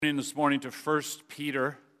This morning to 1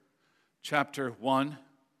 Peter chapter 1.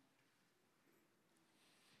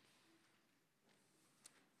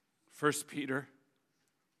 1 Peter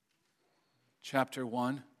chapter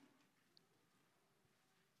 1.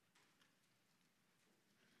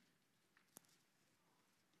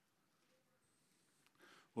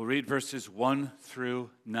 We'll read verses 1 through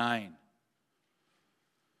 9.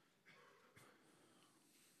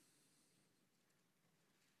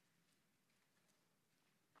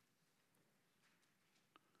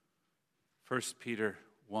 First Peter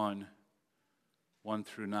 1, 1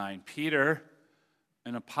 through 9. Peter,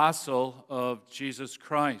 an apostle of Jesus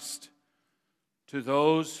Christ, to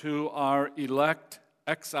those who are elect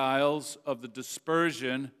exiles of the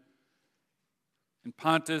dispersion in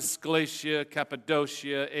Pontus, Galatia,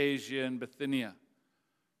 Cappadocia, Asia, and Bithynia,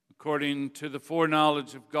 according to the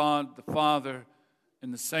foreknowledge of God the Father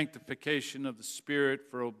and the sanctification of the Spirit,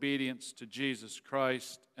 for obedience to Jesus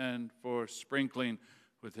Christ and for sprinkling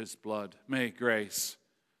with his blood. May grace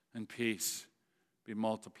and peace be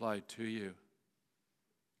multiplied to you.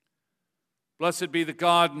 Blessed be the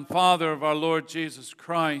God and Father of our Lord Jesus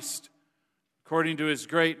Christ. According to his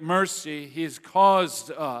great mercy, he has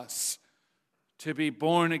caused us to be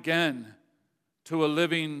born again to a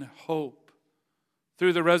living hope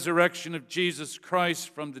through the resurrection of Jesus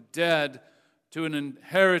Christ from the dead, to an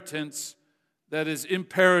inheritance that is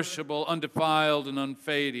imperishable, undefiled, and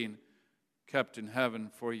unfading, kept in heaven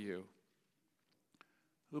for you,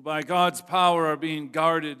 who by God's power are being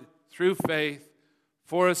guarded through faith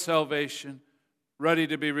for a salvation ready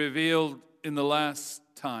to be revealed in the last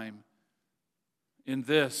time. In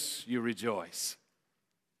this you rejoice,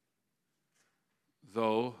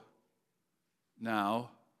 though now,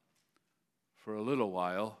 for a little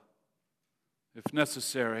while, if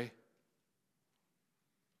necessary,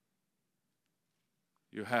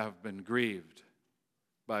 you have been grieved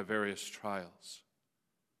by various trials,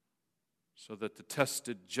 so that the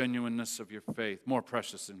tested genuineness of your faith, more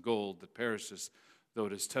precious than gold that perishes, though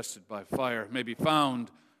it is tested by fire, may be found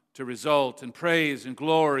to result in praise and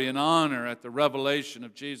glory and honor at the revelation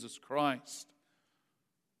of Jesus Christ.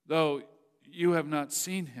 Though you have not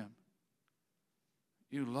seen him,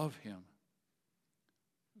 you love him.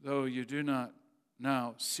 Though you do not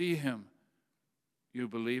now see him, you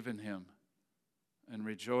believe in him and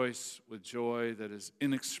rejoice with joy that is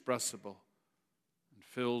inexpressible and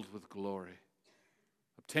filled with glory,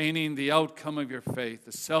 obtaining the outcome of your faith,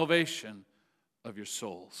 the salvation of your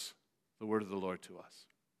souls. The word of the Lord to us.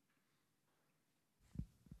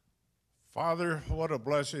 Father, what a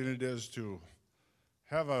blessing it is to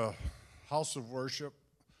have a house of worship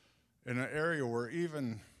in an area where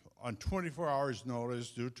even on 24 hours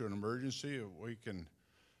notice, due to an emergency, we can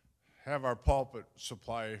have our pulpit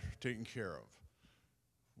supply taken care of.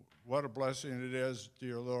 What a blessing it is,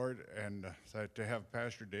 dear Lord, and to have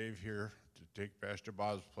Pastor Dave here to take Pastor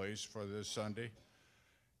Bob's place for this Sunday.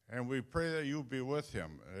 And we pray that you be with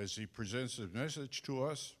him as he presents his message to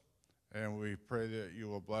us, and we pray that you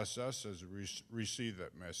will bless us as we receive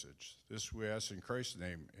that message. This we ask in Christ's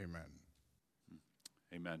name, amen.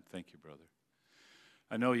 Amen. Thank you, brother.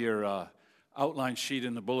 I know your outline sheet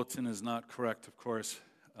in the bulletin is not correct, of course,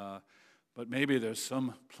 but maybe there's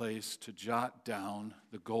some place to jot down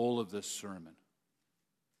the goal of this sermon.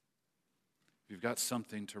 If you've got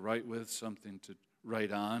something to write with, something to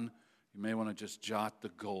write on, you may want to just jot the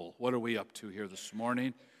goal. What are we up to here this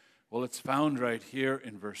morning? Well, it's found right here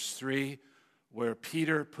in verse 3, where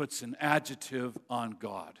Peter puts an adjective on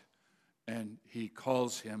God, and he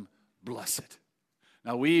calls him blessed.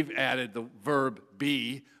 Now, we've added the verb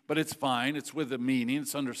be, but it's fine. It's with a meaning.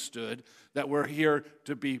 It's understood that we're here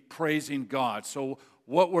to be praising God. So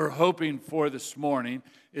what we're hoping for this morning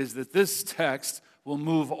is that this text will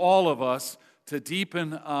move all of us to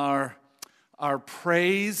deepen our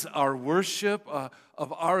praise, our worship,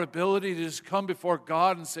 of our ability to just come before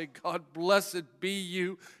God and say, God, blessed be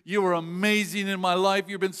you. You are amazing in my life.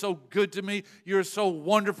 You've been so good to me. You're so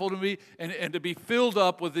wonderful to me. And to be filled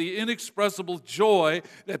up with the inexpressible joy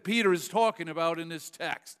that Peter is talking about in this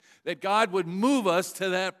text. That God would move us to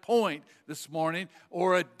that point this morning,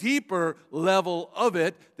 or a deeper level of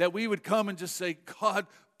it, that we would come and just say, God,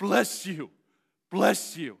 bless you.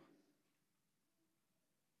 Bless you.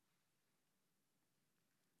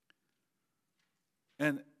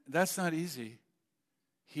 And that's not easy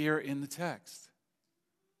here in the text,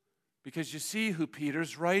 because you see who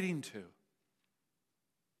Peter's writing to.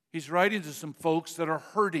 He's writing to some folks that are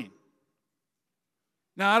hurting.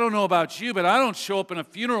 Now, I don't know about you, but I don't show up in a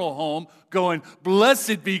funeral home going,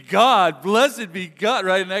 blessed be God,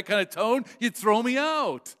 right? In that kind of tone, you'd throw me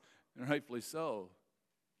out. And rightfully so.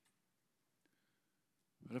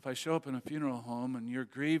 But if I show up in a funeral home and you're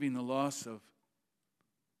grieving the loss of,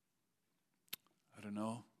 I don't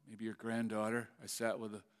know, maybe your granddaughter. I sat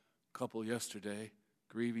with a couple yesterday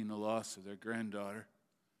grieving the loss of their granddaughter.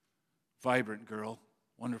 Vibrant girl,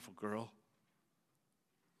 wonderful girl.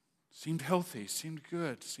 Seemed healthy, seemed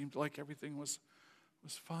good, seemed like everything was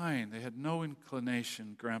fine. They had no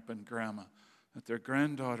inclination, Grandpa and Grandma, that their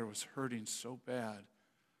granddaughter was hurting so bad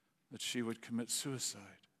that she would commit suicide.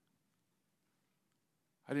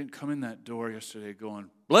 I didn't come in that door yesterday going,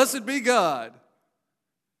 "Blessed be God."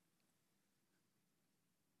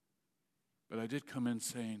 But I did come in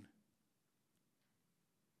saying,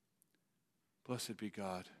 "Blessed be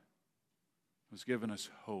God, who's given us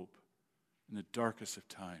hope in the darkest of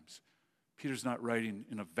times." Peter's not writing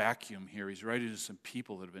in a vacuum here. He's writing to some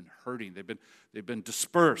people that have been hurting. They've been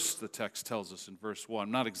dispersed, the text tells us in verse 1.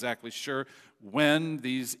 I'm not exactly sure when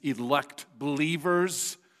these elect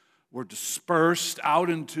believers were dispersed out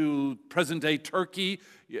into present-day Turkey.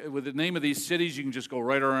 With the name of these cities, you can just go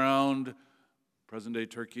right around present-day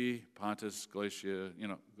Turkey, Pontus, Galatia,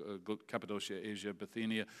 Cappadocia, Asia,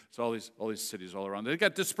 Bithynia. It's all these cities all around. They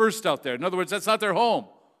got dispersed out there. In other words, that's not their home.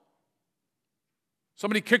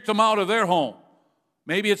 Somebody kicked them out of their home.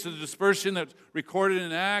 Maybe it's the dispersion that's recorded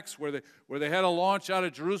in Acts where they had to launch out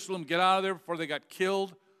of Jerusalem, get out of there before they got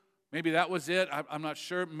killed. Maybe that was it. I'm not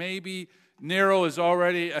sure. Maybe Nero is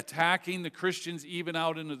already attacking the Christians even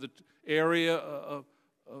out into the area of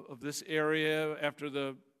this area after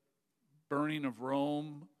the burning of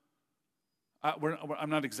Rome. I'm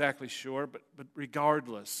not exactly sure, but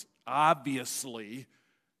regardless, obviously,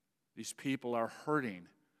 these people are hurting.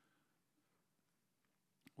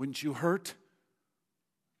 Wouldn't you hurt?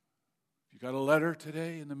 If you got a letter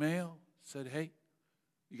today in the mail, said, "Hey,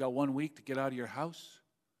 you got 1 week to get out of your house.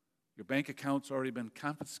 Your bank account's already been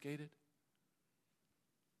confiscated.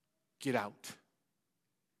 Get out."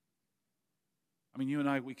 I mean, you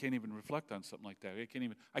and we can't even reflect on something like that.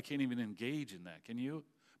 I can't even engage in that. Can you?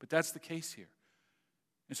 But that's the case here.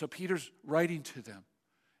 And so Peter's writing to them.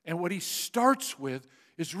 And what he starts with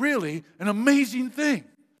is really an amazing thing,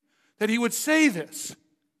 that he would say this.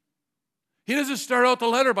 He doesn't start out the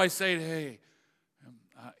letter by saying, "Hey,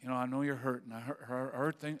 I know you're hurting. I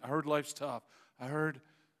heard life's tough. I heard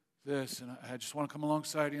this, and I just want to come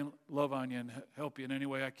alongside you and love on you and help you in any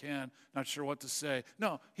way I can. Not sure what to say."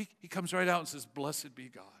 No, he comes right out and says, "Blessed be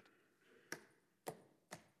God."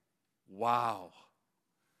 Wow.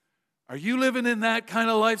 Are you living in that kind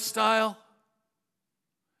of lifestyle?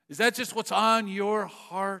 Is that just what's on your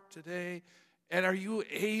heart today? And are you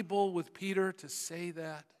able with Peter to say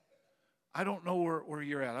that? I don't know where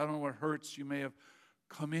you're at. I don't know what hurts you may have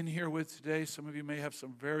come in here with today. Some of you may have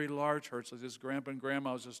some very large hurts, like this Grandpa and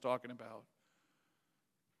Grandma I was just talking about.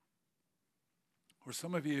 Or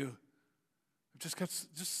some of you have just got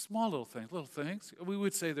just small little things. We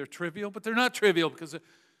would say they're trivial, but they're not trivial because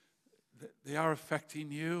they are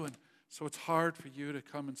affecting you. And so it's hard for you to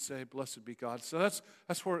come and say, "Blessed be God." So that's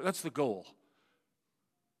the goal.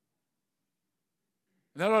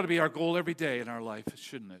 And that ought to be our goal every day in our life,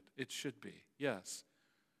 shouldn't it? It should be, yes.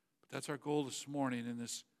 But that's our goal this morning in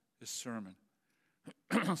this sermon.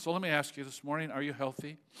 So let me ask you this morning, are you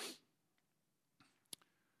healthy?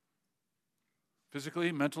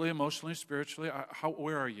 Physically, mentally, emotionally, spiritually?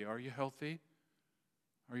 Where are you? Are you healthy?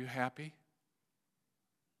 Are you happy?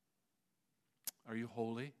 Are you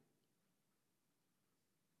holy?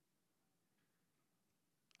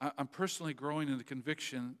 I'm personally growing in the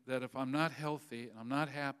conviction that if I'm not healthy, and I'm not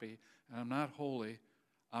happy, and I'm not holy,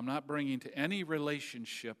 I'm not bringing to any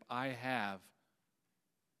relationship I have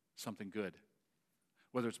something good.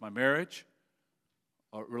 Whether it's my marriage,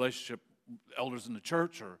 or relationship with elders in the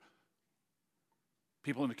church, or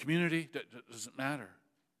people in the community, doesn't matter.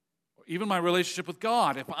 Or even my relationship with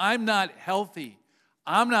God. If I'm not healthy,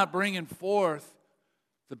 I'm not bringing forth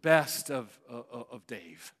the best of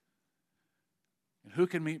Dave. And who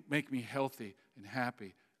can make me healthy and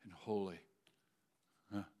happy and holy?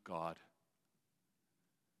 God.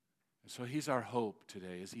 And so he's our hope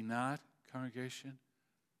today, is he not, congregation?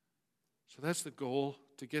 So that's the goal,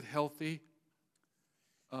 to get healthy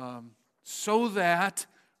so that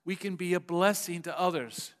we can be a blessing to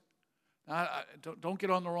others. Don't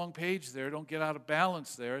get on the wrong page there. Don't get out of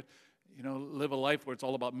balance there. Live a life where it's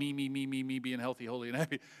all about me, being healthy, holy, and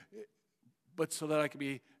happy. But so that I can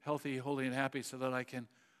be healthy, holy, and happy, so that I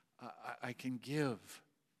can give.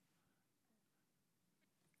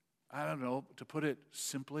 I don't know, to put it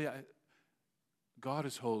simply, God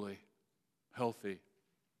is holy, healthy.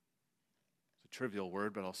 It's a trivial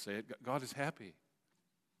word, but I'll say it. God is happy.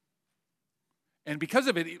 And because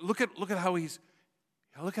of it, look at how he's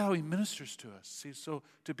Yeah, look at how he ministers to us. See, so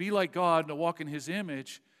to be like God and to walk in his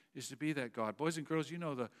image is to be that God. Boys and girls, you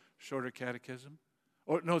know the shorter catechism?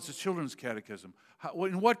 Or no, it's the children's catechism.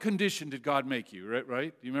 In what condition did God make you, right?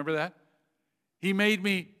 Do you remember that? He made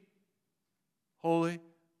me holy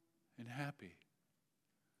and happy.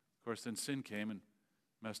 Of course, then sin came and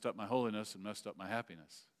messed up my holiness and messed up my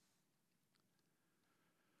happiness.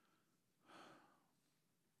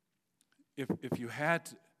 If you had,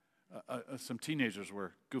 some teenagers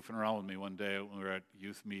were goofing around with me one day when we were at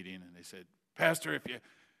youth meeting, and they said, Pastor,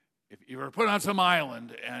 if you were put on some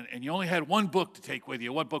island and you only had one book to take with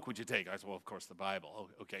you, what book would you take? I said, well, of course, the Bible.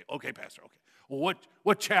 Okay, Pastor, okay. Well,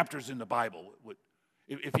 what chapters in the Bible?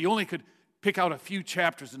 If you only could pick out a few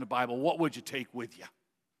chapters in the Bible, what would you take with you?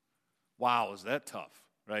 Wow, is that tough,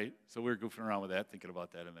 right? So we were goofing around with that, thinking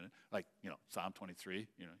about that a minute. Like, Psalm 23,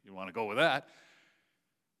 you want to go with that.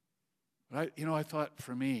 But I thought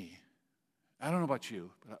for me, I don't know about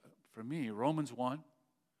you, but for me, Romans 8.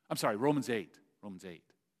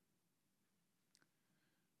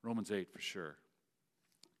 Romans 8 for sure.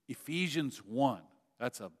 Ephesians 1,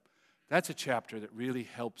 that's a chapter that really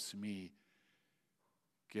helps me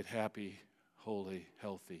get happy, holy,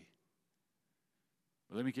 healthy.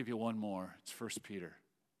 But let me give you one more. It's 1 Peter.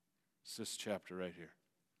 It's this chapter right here.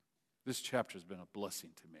 This chapter has been a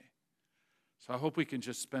blessing to me. So I hope we can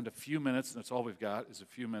just spend a few minutes, and that's all we've got is a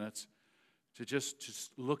few minutes, to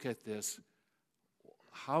just look at this.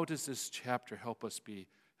 How does this chapter help us be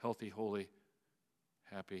healthy, holy,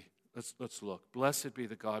 happy? Let's look. Blessed be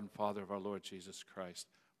the God and Father of our Lord Jesus Christ.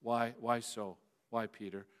 Why so? Why,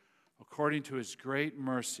 Peter? According to his great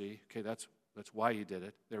mercy, okay, that's why he did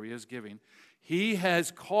it. There he is giving. He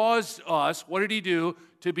has caused us, what did he do?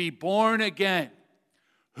 To be born again.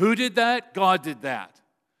 Who did that? God did that.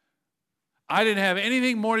 I didn't have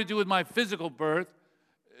anything more to do with my physical birth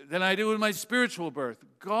than I do with my spiritual birth.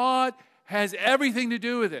 God has everything to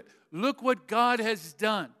do with it. Look what God has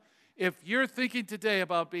done. If you're thinking today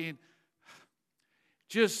about being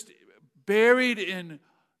just buried in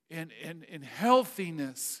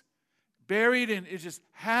healthiness, buried in just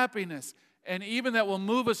happiness, and even that will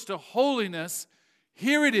move us to holiness,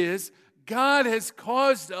 here it is. God has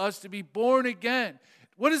caused us to be born again.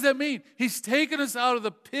 What does that mean? He's taken us out of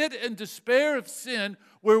the pit and despair of sin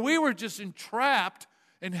where we were just entrapped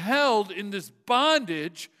and held in this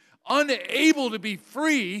bondage, unable to be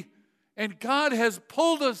free, and God has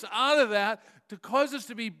pulled us out of that to cause us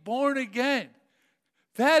to be born again.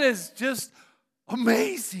 That is just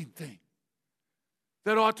amazing thing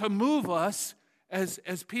that ought to move us, as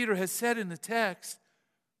Peter has said in the text,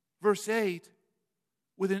 verse 8,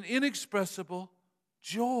 with an inexpressible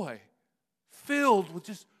joy, filled with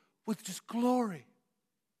just glory.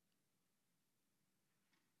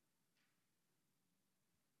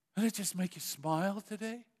 Doesn't it just make you smile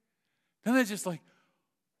today? Doesn't it just like,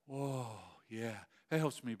 whoa, yeah, that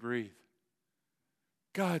helps me breathe.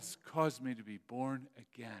 God's caused me to be born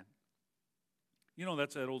again.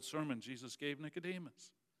 That's that old sermon Jesus gave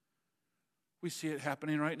Nicodemus. We see it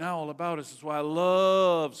happening right now all about us. That's why I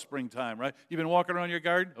love springtime, right? You've been walking around your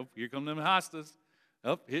garden. Oh, here come them hostas.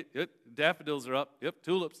 Oh, daffodils are up. Yep,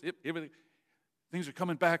 tulips. Yep, everything. Things are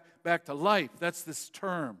coming back to life. That's this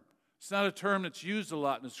term. It's not a term that's used a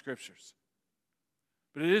lot in the Scriptures.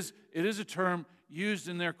 But it is a term used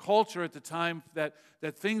in their culture at the time that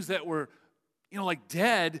things that were, like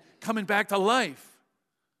dead, coming back to life.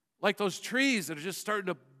 Like those trees that are just starting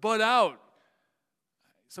to bud out.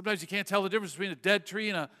 Sometimes you can't tell the difference between a dead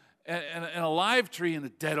tree and a live tree in the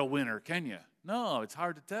dead of winter, can you? No, it's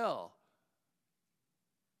hard to tell.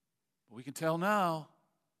 But we can tell now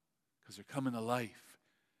because they're coming to life.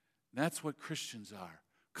 And that's what Christians are,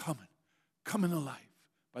 coming to life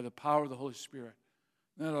by the power of the Holy Spirit.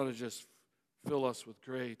 And that ought to just fill us with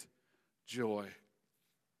great joy.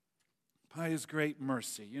 By his great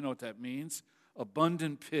mercy, you know what that means?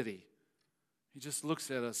 Abundant pity. He just looks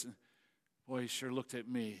at us and, boy, he sure looked at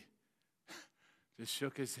me. Just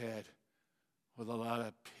shook his head with a lot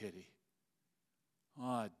of pity.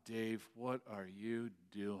 Ah, Dave, what are you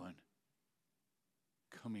doing?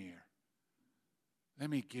 Come here. Let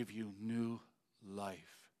me give you new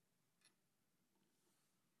life.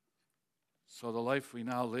 So the life we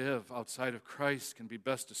now live outside of Christ can be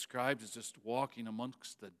best described as just walking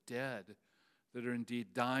amongst the dead that are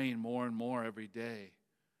indeed dying more and more every day.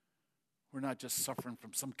 We're not just suffering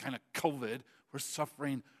from some kind of COVID. We're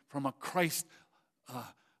suffering from a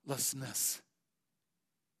Christlessness.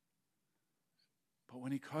 But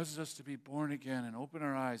when he causes us to be born again and open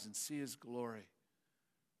our eyes and see his glory,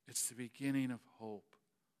 it's the beginning of hope.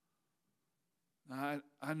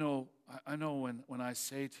 I know when I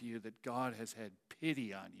say to you that God has had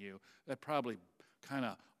pity on you, that probably kind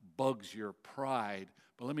of bugs your pride.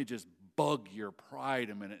 But let me just bug your pride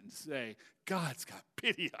a minute and say, God's got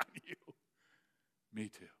pity on you. Me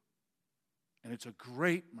too. And it's a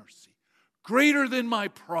great mercy, greater than my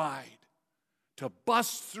pride, to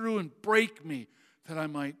bust through and break me that I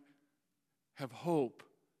might have hope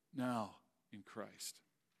now in Christ.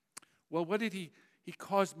 Well, what did he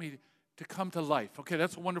caused me to come to life? Okay,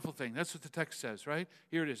 that's a wonderful thing. That's what the text says, right?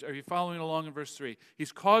 Here it is. Are you following along in verse 3?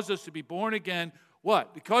 He's caused us to be born again.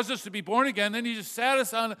 What? He caused us to be born again, then he just sat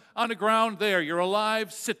us on the ground there. You're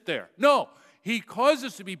alive, sit there. No, he caused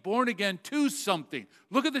us to be born again to something.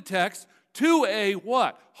 Look at the text. To a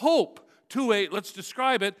what? Hope. To a, let's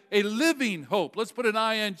describe it, a living hope. Let's put an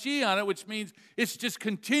ing on it, which means it's just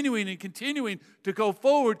continuing and continuing to go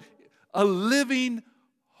forward. A living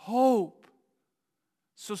hope.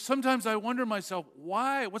 So sometimes I wonder myself,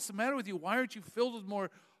 why? What's the matter with you? Why aren't you filled with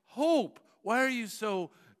more hope? Why are you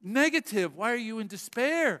so negative? Why are you in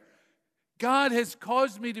despair? God has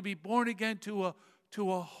caused me to be born again to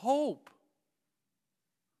a hope.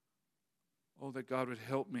 Oh, that God would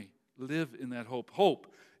help me live in that hope. Hope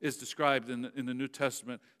is described in the New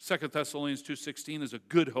Testament. 2 Thessalonians 2:16 is a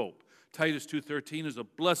good hope. Titus 2:13 is a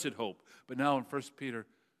blessed hope. But now in 1 Peter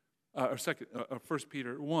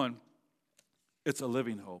 1, it's a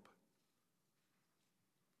living hope.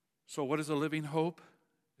 So what is a living hope?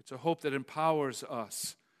 It's a hope that empowers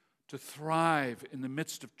us to thrive in the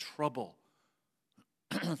midst of trouble.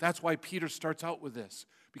 That's why Peter starts out with this,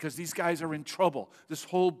 because these guys are in trouble. This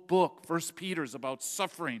whole book, 1 Peter, is about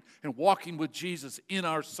suffering and walking with Jesus in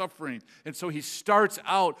our suffering. And so he starts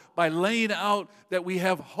out by laying out that we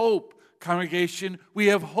have hope. Congregation, we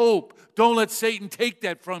have hope. Don't let Satan take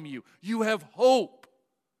that from you. You have hope.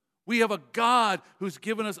 We have a God who's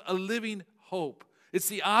given us a living hope. It's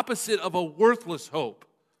the opposite of a worthless hope.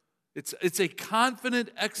 It's a confident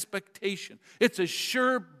expectation. It's a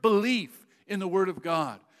sure belief in the Word of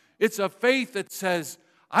God. It's a faith that says,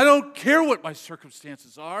 I don't care what my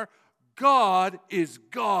circumstances are. God is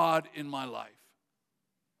God in my life.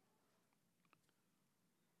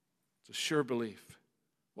 It's a sure belief.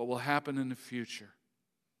 What will happen in the future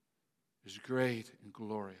is great and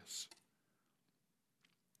glorious.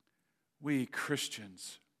 We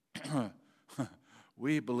Christians,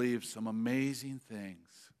 we believe some amazing things.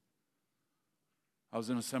 I was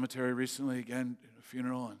in a cemetery recently, again, at a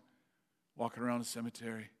funeral, and walking around the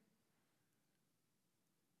cemetery.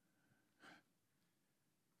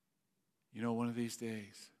 You know, one of these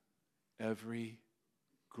days, every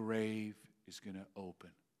grave is going to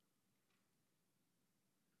open.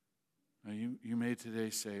 Now, you may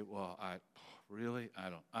today say, well, I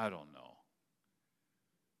don't know.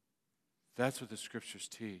 That's what the Scriptures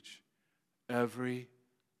teach. Every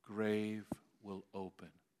grave will open.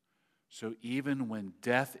 So even when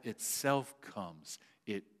death itself comes,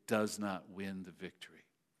 it does not win the victory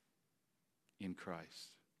in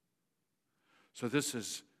Christ. So this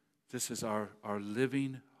is our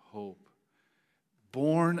living hope,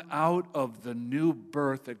 born out of the new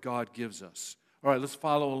birth that God gives us. All right, let's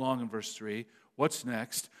follow along in verse 3. What's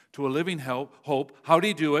next? To a living hope. How do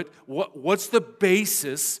you do it? What's the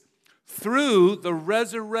basis? Through the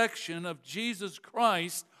resurrection of Jesus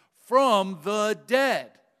Christ from the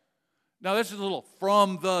dead. Now, this is a little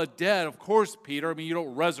from the dead. Of course, Peter, you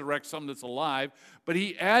don't resurrect something that's alive, but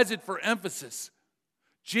he adds it for emphasis.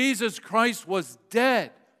 Jesus Christ was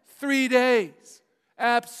dead 3 days.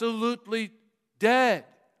 Absolutely dead.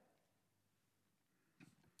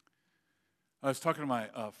 I was talking to my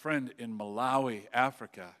friend in Malawi,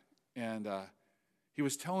 Africa, and he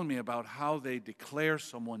was telling me about how they declare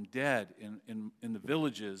someone dead in the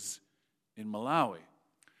villages in Malawi.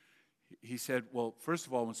 He said, well, first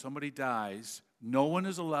of all, when somebody dies, no one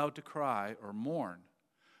is allowed to cry or mourn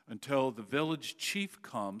until the village chief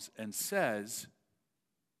comes and says,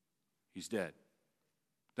 he's dead.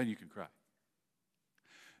 Then you can cry.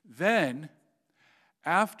 Then,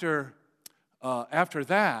 after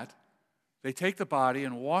that, they take the body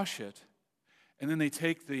and wash it, and then they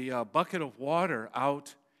take the bucket of water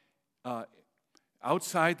out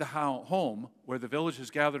outside the home where the village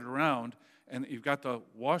is gathered around, and you've got the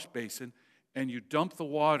wash basin, and you dump the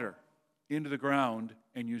water into the ground,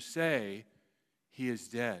 and you say, he is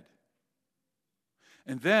dead.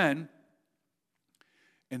 And then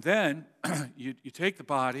you take the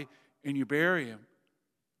body and you bury him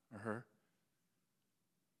or her,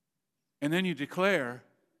 and then you declare,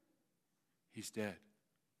 he's dead.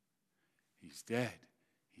 He's dead.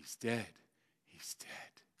 He's dead. He's dead.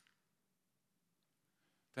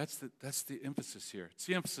 That's the emphasis here. It's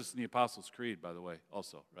the emphasis in the Apostles' Creed, by the way,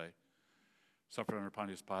 also, right? Suffered under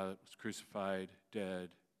Pontius Pilate, was crucified, dead,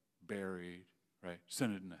 buried, right?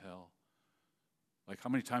 Descended into hell. Like how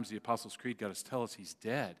many times the Apostles' Creed got us tell us he's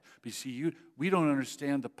dead. But you see, we don't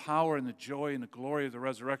understand the power and the joy and the glory of the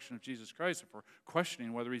resurrection of Jesus Christ if we're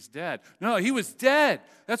questioning whether he's dead. No, he was dead.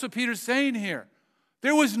 That's what Peter's saying here.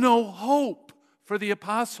 There was no hope for the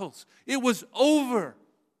apostles. It was over.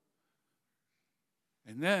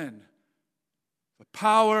 And then the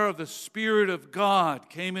power of the Spirit of God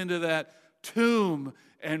came into that tomb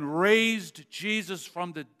and raised Jesus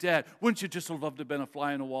from the dead. Wouldn't you just have loved to have been a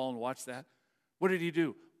fly on the wall and watch that? What did he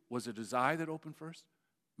do? Was it his eye that opened first?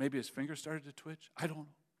 Maybe his finger started to twitch? I don't know.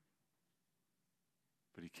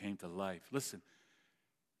 But he came to life. Listen,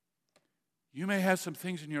 you may have some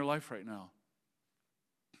things in your life right now.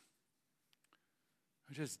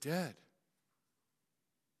 They're just dead.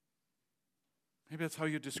 Maybe that's how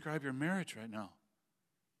you describe your marriage right now.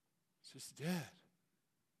 It's just dead.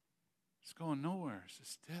 It's going nowhere. It's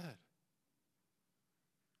just dead.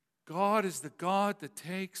 God is the God that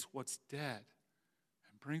takes what's dead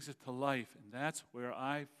and brings it to life. And that's where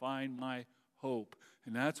I find my hope.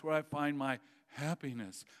 And that's where I find my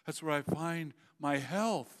happiness. That's where I find my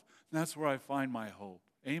health. And that's where I find my hope.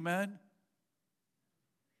 Amen?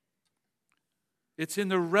 It's in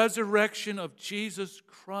the resurrection of Jesus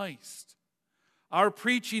Christ. Our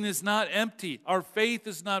preaching is not empty. Our faith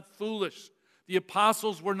is not foolish. The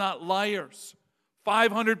apostles were not liars.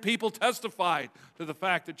 500 people testified to the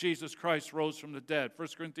fact that Jesus Christ rose from the dead. 1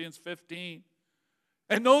 Corinthians 15.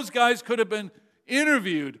 And those guys could have been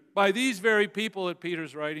interviewed by these very people that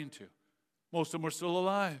Peter's writing to. Most of them were still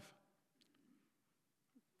alive.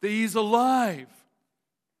 He's alive.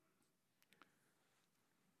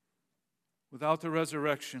 Without the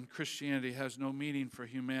resurrection, Christianity has no meaning for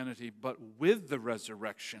humanity, but with the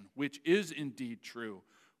resurrection, which is indeed true,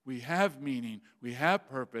 we have meaning, we have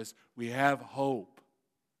purpose, we have hope.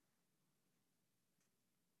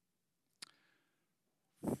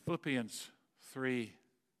 Philippians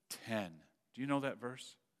 3:10. Do you know that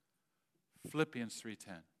verse? Philippians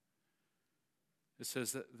 3:10. It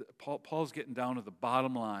says that Paul's getting down to the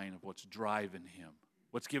bottom line of what's driving him,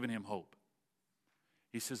 what's giving him hope.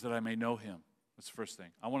 He says that I may know him. That's the first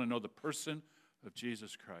thing. I want to know the person of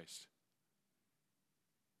Jesus Christ.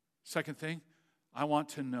 Second thing, I want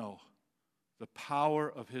to know the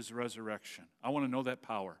power of his resurrection. I want to know that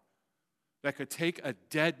power that could take a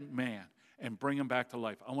dead man and bring him back to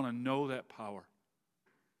life. I want to know that power.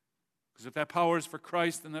 Because if that power is for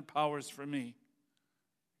Christ, then that power is for me.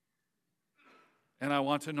 And I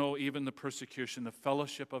want to know even the persecution, the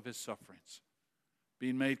fellowship of his sufferings,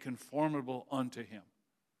 being made conformable unto him,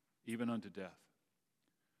 even unto death.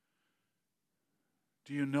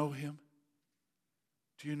 Do you know him?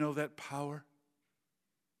 Do you know that power?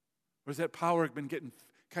 Or has that power been getting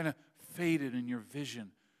kind of faded in your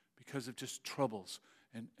vision because of just troubles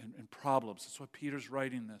and problems? That's why Peter's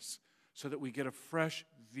writing this, so that we get a fresh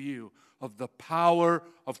view of the power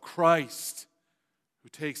of Christ, who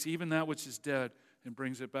takes even that which is dead and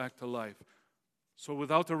brings it back to life. So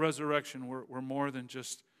without the resurrection, we're more than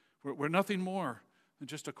just, we're nothing more than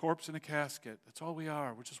just a corpse in a casket. That's all we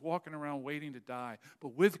are. We're just walking around waiting to die.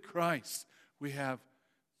 But with Christ, we have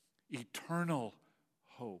eternal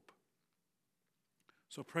hope.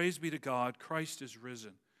 So praise be to God, Christ is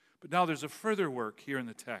risen. But now there's a further work here in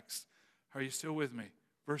the text. Are you still with me?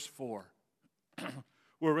 Verse 4.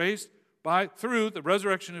 We're raised through the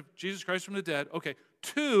resurrection of Jesus Christ from the dead. Okay,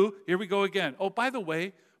 2, here we go again. Oh, by the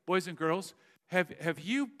way, boys and girls, have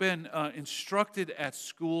you been instructed at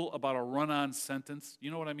school about a run-on sentence?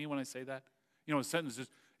 You know what I mean when I say that? You know, a sentence is,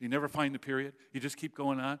 you never find the period. You just keep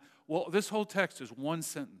going on. Well, this whole text is one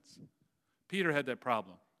sentence. Peter had that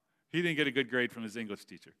problem. He didn't get a good grade from his English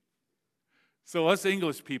teacher. So us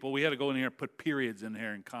English people, we had to go in here and put periods in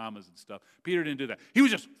there and commas and stuff. Peter didn't do that. He was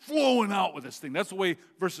just flowing out with this thing. That's the way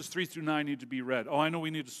verses 3 through 9 need to be read. Oh, I know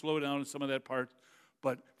we need to slow down in some of that part,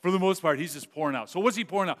 but for the most part, he's just pouring out. So what's he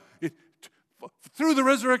pouring out? Through the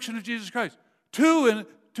resurrection of Jesus Christ, to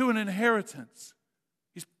an inheritance.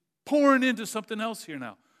 He's pouring into something else here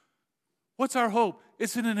now. What's our hope?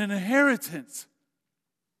 It's in an inheritance.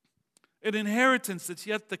 An inheritance that's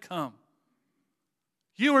yet to come.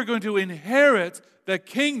 You are going to inherit the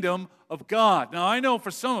kingdom of God. Now, I know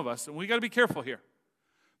for some of us, and we got to be careful here,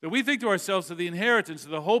 that we think to ourselves that the inheritance,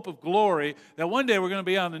 the hope of glory, that one day we're going to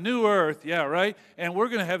be on the new earth, yeah, right? And we're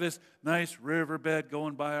going to have this nice riverbed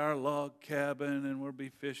going by our log cabin, and we'll be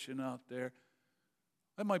fishing out there.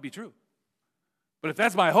 That might be true. But if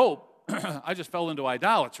that's my hope, I just fell into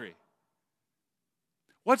idolatry.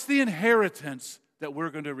 What's the inheritance that we're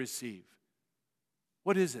going to receive?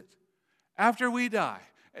 What is it? After we die,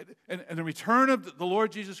 and the return of the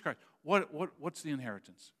Lord Jesus Christ, what's the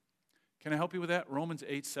inheritance? Can I help you with that? Romans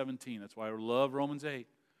 8:17. That's why I love Romans 8.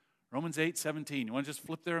 Romans 8:17. You want to just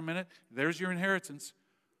flip there a minute? There's your inheritance.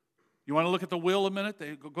 You want to look at the will a minute?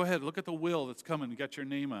 Go ahead. Look at the will that's coming. You got your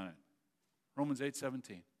name on it. Romans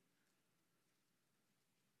 8:17.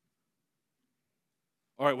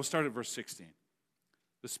 All right, we'll start at verse 16.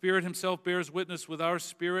 The Spirit himself bears witness with our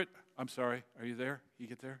spirit. I'm sorry, are you there? You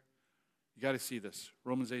get there? You got to see this.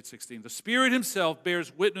 Romans 8:16. The Spirit himself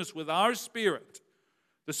bears witness with our spirit.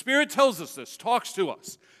 The Spirit tells us this, talks to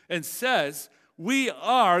us, and says, we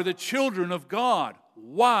are the children of God.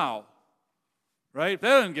 Wow. Right?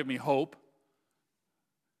 That doesn't give me hope.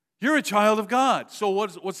 You're a child of God. So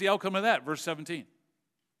what's the outcome of that? Verse 17.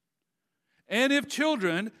 And if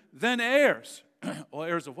children, then heirs. Well,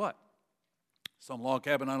 heirs of what? Some log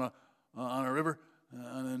cabin on a river,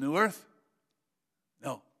 on a new earth?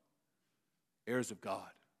 No. Heirs of God.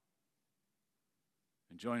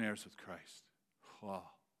 And joint heirs with Christ. Wow.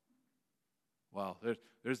 Wow.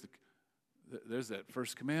 There's that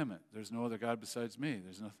first commandment. There's no other God besides me.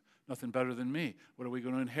 There's nothing better than me. What are we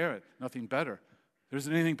going to inherit? Nothing better. There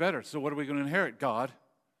isn't anything better. So what are we going to inherit? God.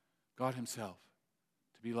 God himself.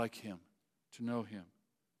 To be like him. To know him.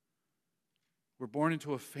 We're born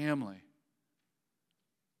into a family.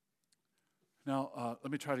 Now,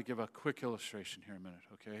 let me try to give a quick illustration here a minute,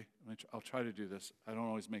 okay? I'll try to do this. I don't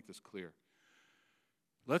always make this clear.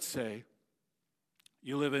 Let's say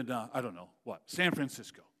you live in, San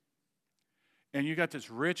Francisco. And you got this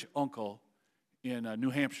rich uncle in New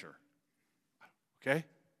Hampshire, okay?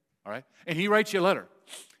 All right? And he writes you a letter.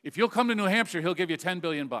 If you'll come to New Hampshire, he'll give you $10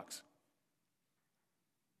 billion.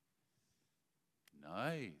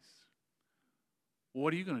 Nice. Well,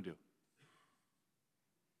 what are you going to do?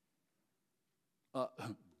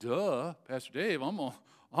 Pastor Dave, I'm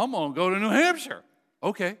gonna go to New Hampshire.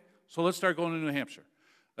 Okay, so let's start going to New Hampshire.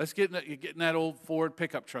 Let's get in that old Ford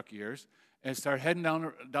pickup truck of yours and start heading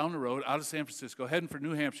down the road out of San Francisco, heading for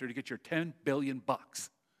New Hampshire to get your $10 billion.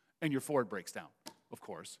 And your Ford breaks down, of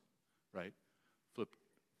course, right?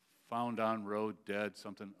 Found on road, dead,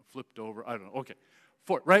 something, flipped over, I don't know. Okay,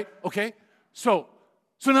 Ford, right? Okay, so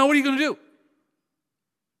now what are you going to do?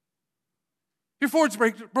 Your Ford's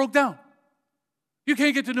broke down. You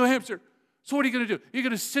can't get to New Hampshire. So what are you going to do? You're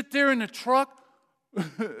going to sit there in the truck,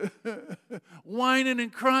 whining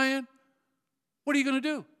and crying? What are you going to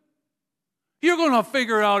do? You're going to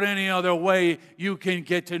figure out any other way you can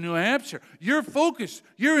get to New Hampshire. You're focused.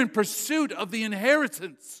 You're in pursuit of the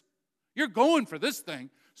inheritance. You're going for this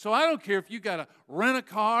thing. So I don't care if you got to rent a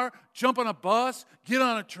car, jump on a bus, get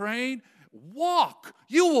on a train, walk.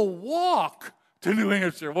 You will walk to New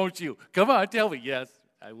Hampshire, won't you? Come on, tell me. Yes,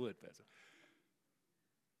 I would, Pastor.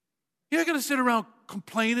 You're not going to sit around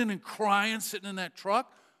complaining and crying, sitting in that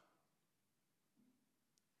truck.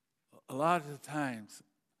 A lot of the times,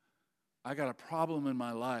 I got a problem in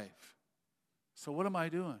my life. So what am I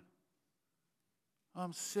doing?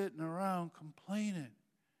 I'm sitting around complaining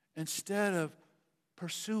instead of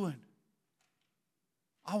pursuing.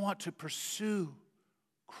 I want to pursue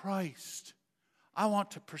Christ. I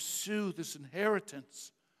want to pursue this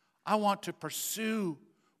inheritance. I want to pursue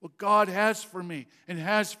what God has for me and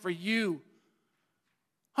has for you.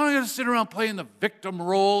 I'm not going to sit around playing the victim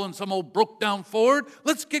role in some old broke down Ford.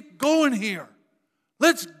 Let's get going here.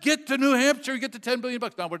 Let's get to New Hampshire and get to $10 billion.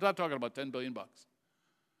 Now, we're not talking about $10 billion. We're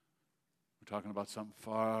talking about something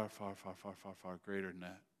far, far, far, far, far, far greater than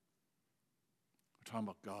that. We're talking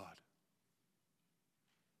about God.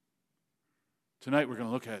 Tonight we're going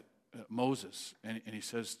to look at Moses, and he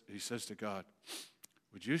says to God,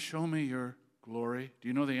 would you show me your glory? Do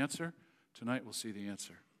you know the answer? Tonight we'll see the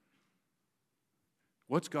answer.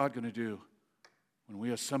 What's God going to do when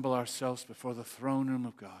we assemble ourselves before the throne room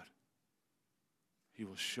of God? He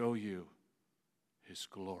will show you his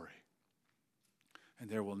glory. And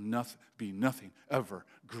there will be nothing ever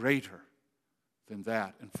greater than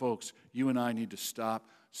that. And folks, you and I need to stop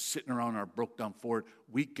sitting around our broke down Ford.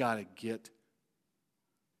 We got to get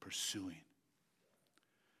pursuing.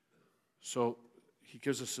 So he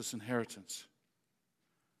gives us this inheritance.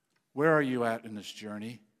 Where are you at in this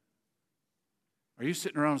journey? Are you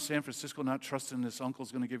sitting around San Francisco not trusting this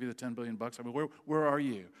uncle's going to give you the $10 billion? I mean, where are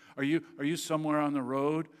you? Are you somewhere on the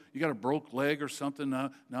road? You got a broke leg or something?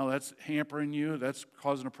 Now that's hampering you. That's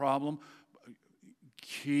causing a problem.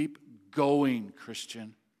 Keep going,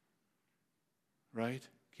 Christian. Right?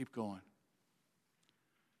 Keep going.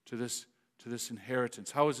 To this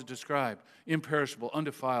inheritance. How is it described? Imperishable,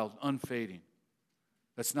 undefiled, unfading.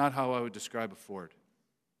 That's not how I would describe a Ford.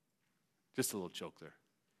 Just a little joke there.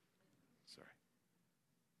 Sorry.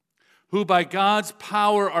 Who by God's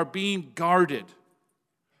power are being guarded.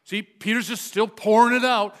 See, Peter's just still pouring it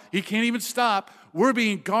out. He can't even stop. We're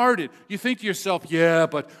being guarded. You think to yourself, yeah,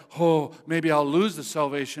 but, maybe I'll lose the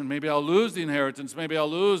salvation. Maybe I'll lose the inheritance.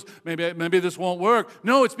 Maybe this won't work.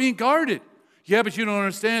 No, it's being guarded. Yeah, but you don't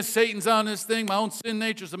understand. Satan's on this thing. My own sin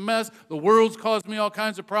nature's a mess. The world's caused me all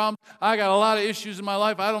kinds of problems. I got a lot of issues in my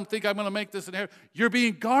life. I don't think I'm going to make this inheritance. You're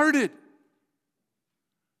being guarded.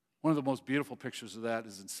 One of the most beautiful pictures of that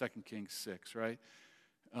is in 2 Kings 6, right?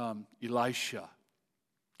 Elisha.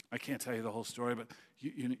 I can't tell you the whole story, but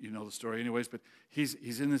you know the story anyways. But he's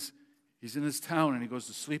in this town, and he goes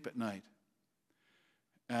to sleep at night.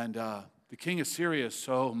 And the king of Syria is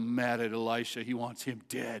so mad at Elisha, he wants him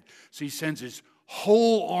dead. So he sends his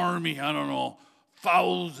whole army,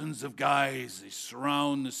 thousands of guys. They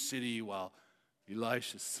surround the city while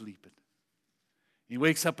Elisha's sleeping. He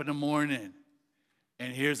wakes up in the morning,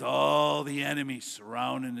 and here's all the enemies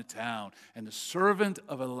surrounding the town. And the servant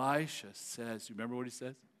of Elisha says, you remember what he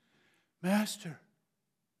says? Master,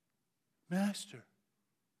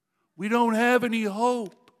 we don't have any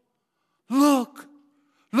hope. Look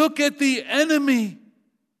at the enemy.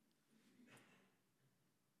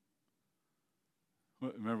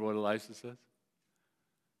 Remember what Elisha says?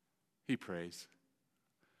 He prays.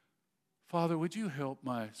 Father, would you help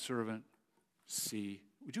my servant see?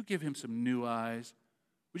 Would you give him some new eyes?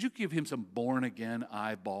 Would you give him some born-again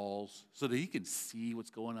eyeballs so that he can see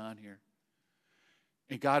what's going on here?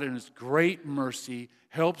 And God, in his great mercy,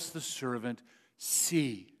 helps the servant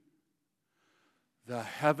see the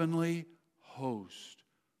heavenly host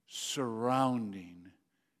surrounding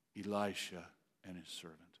Elisha and his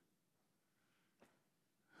servant.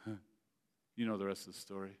 You know the rest of the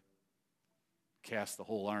story. Cast the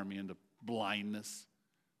whole army into blindness.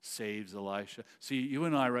 Saves Elisha. See, you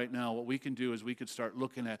and I right now, what we can do is we could start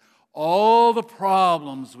looking at all the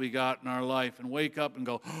problems we got in our life and wake up and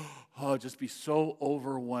go, just be so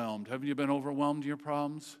overwhelmed. Haven't you been overwhelmed in your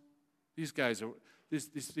problems? These guys are,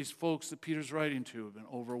 these folks that Peter's writing to have been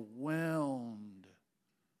overwhelmed.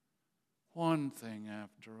 One thing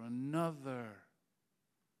after another.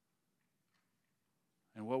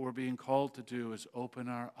 And what we're being called to do is open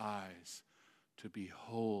our eyes to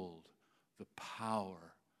behold the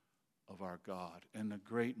power of our God and the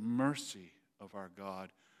great mercy of our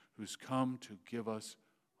God who's come to give us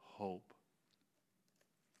hope.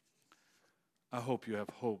 I hope you have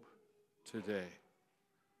hope today,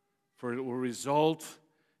 for it will result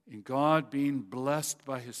in God being blessed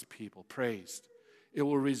by his people, praised. It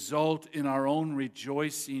will result in our own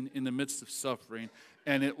rejoicing in the midst of suffering,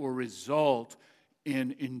 and it will result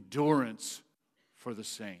in endurance for the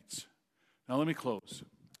saints. Now let me close.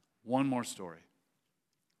 One more story.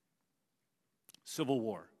 Civil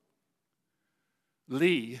War.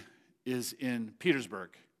 Lee is in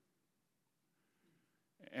Petersburg,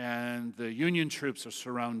 and the Union troops are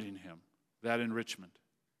surrounding him, that in Richmond.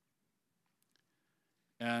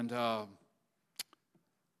 And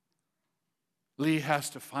Lee has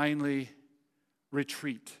to finally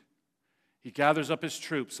retreat. He gathers up his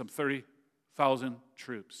troops, some 30,000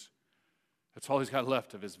 troops. That's all he's got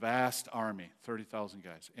left of his vast army, 30,000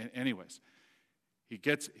 guys. Anyways, he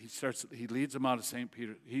leads them out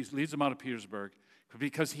of Petersburg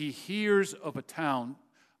because he hears of a town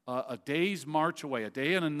a day's march away, a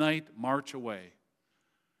day and a night march away,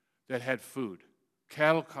 that had food,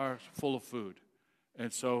 cattle cars full of food.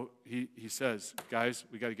 And so he says, guys,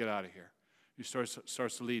 we got to get out of here. He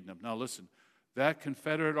starts leading them. Now listen, that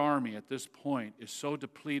Confederate army at this point is so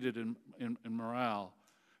depleted in morale.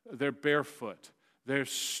 They're barefoot. They're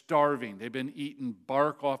starving. They've been eating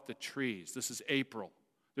bark off the trees. This is April.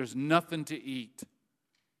 There's nothing to eat.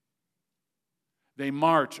 They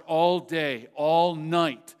march all day, all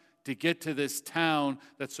night to get to this town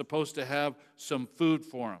that's supposed to have some food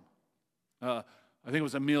for them. I think it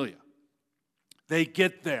was Amelia. They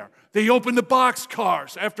get there. They open the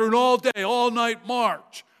boxcars after an all-day, all-night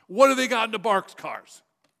march. What do they got in the boxcars?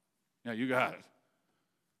 Yeah, you got it.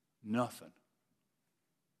 Nothing.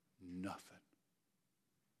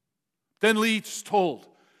 Then Lee's told,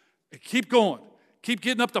 keep going. Keep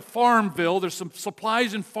getting up to Farmville. There's some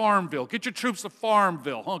supplies in Farmville. Get your troops to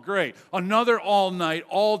Farmville. Oh, great. Another all-night,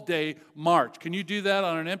 all-day march. Can you do that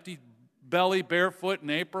on an empty belly, barefoot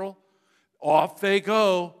in April? Off they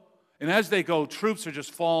go. And as they go, troops are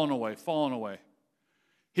just falling away.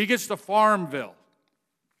 He gets to Farmville.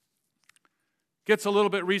 Gets a little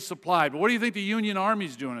bit resupplied. But what do you think the Union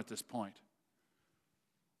Army's doing at this point?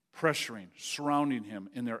 Pressuring, surrounding him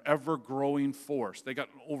in their ever-growing force. They got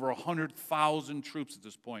over 100,000 troops at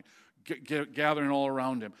this point, gathering all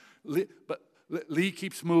around him. But Lee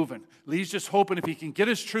keeps moving. Lee's just hoping if he can get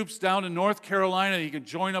his troops down in North Carolina, he can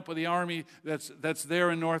join up with the army that's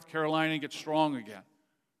there in North Carolina and get strong again.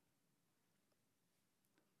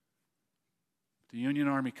 The Union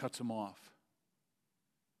Army cuts him off.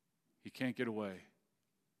 He can't get away.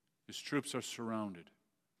 His troops are surrounded.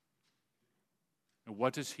 And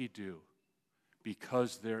what does he do?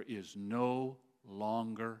 Because there is no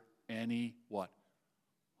longer any what?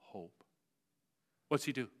 Hope. What's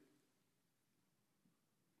he do?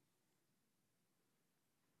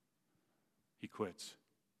 He quits.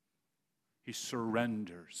 He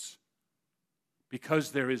surrenders.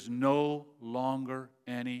 Because there is no longer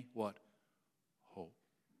any what? Hope.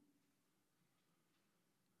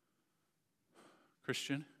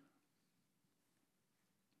 Christian,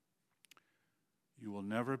 you will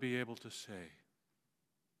never be able to say,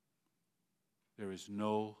 there is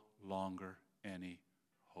no longer any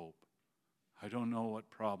hope. I don't know what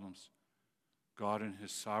problems God in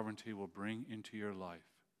His sovereignty will bring into your life,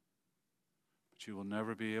 but you will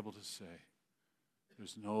never be able to say,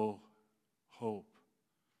 there's no hope.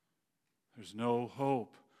 There's no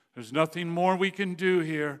hope. There's nothing more we can do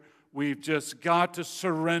here. We've just got to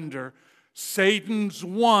surrender. Satan's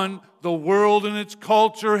won. The world and its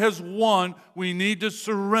culture has won. We need to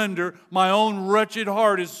surrender. My own wretched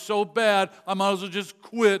heart is so bad, I might as well just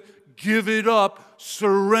quit, give it up,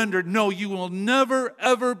 surrender. No, you will never,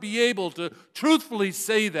 ever be able to truthfully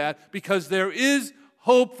say that, because there is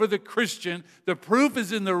hope for the Christian. The proof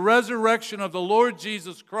is in the resurrection of the Lord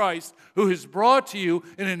Jesus Christ, who has brought to you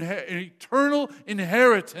an eternal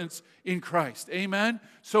inheritance in Christ. Amen?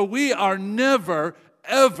 So we are never,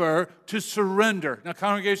 ever to surrender. Now,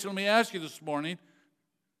 congregation, let me ask you this morning,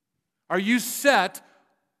 are you set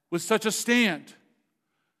with such a stand?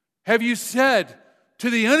 Have you said to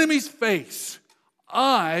the enemy's face,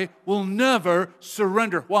 I will never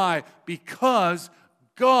surrender? Why? Because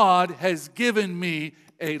God has given me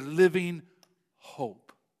a living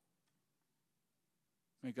hope.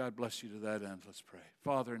 May God bless you to that end. Let's pray.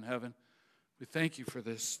 Father in heaven, we thank you for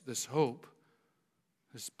this hope,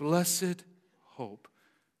 this blessed hope.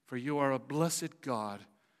 For you are a blessed God,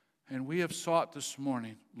 and we have sought this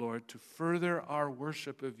morning, Lord, to further our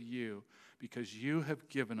worship of you, because you have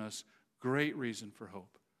given us great reason for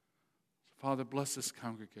hope. Father, bless this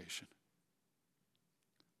congregation.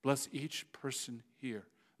 Bless each person here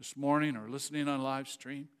this morning or listening on live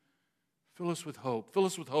stream. Fill us with hope. Fill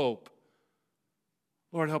us with hope.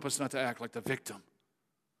 Lord, help us not to act like the victim,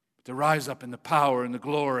 but to rise up in the power and the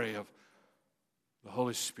glory of the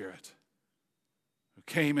Holy Spirit, who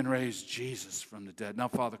came and raised Jesus from the dead. Now,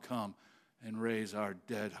 Father, come and raise our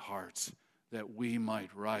dead hearts, that we might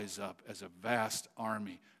rise up as a vast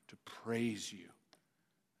army to praise you.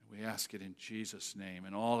 And we ask it in Jesus' name.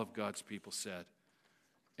 And all of God's people said,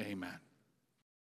 amen.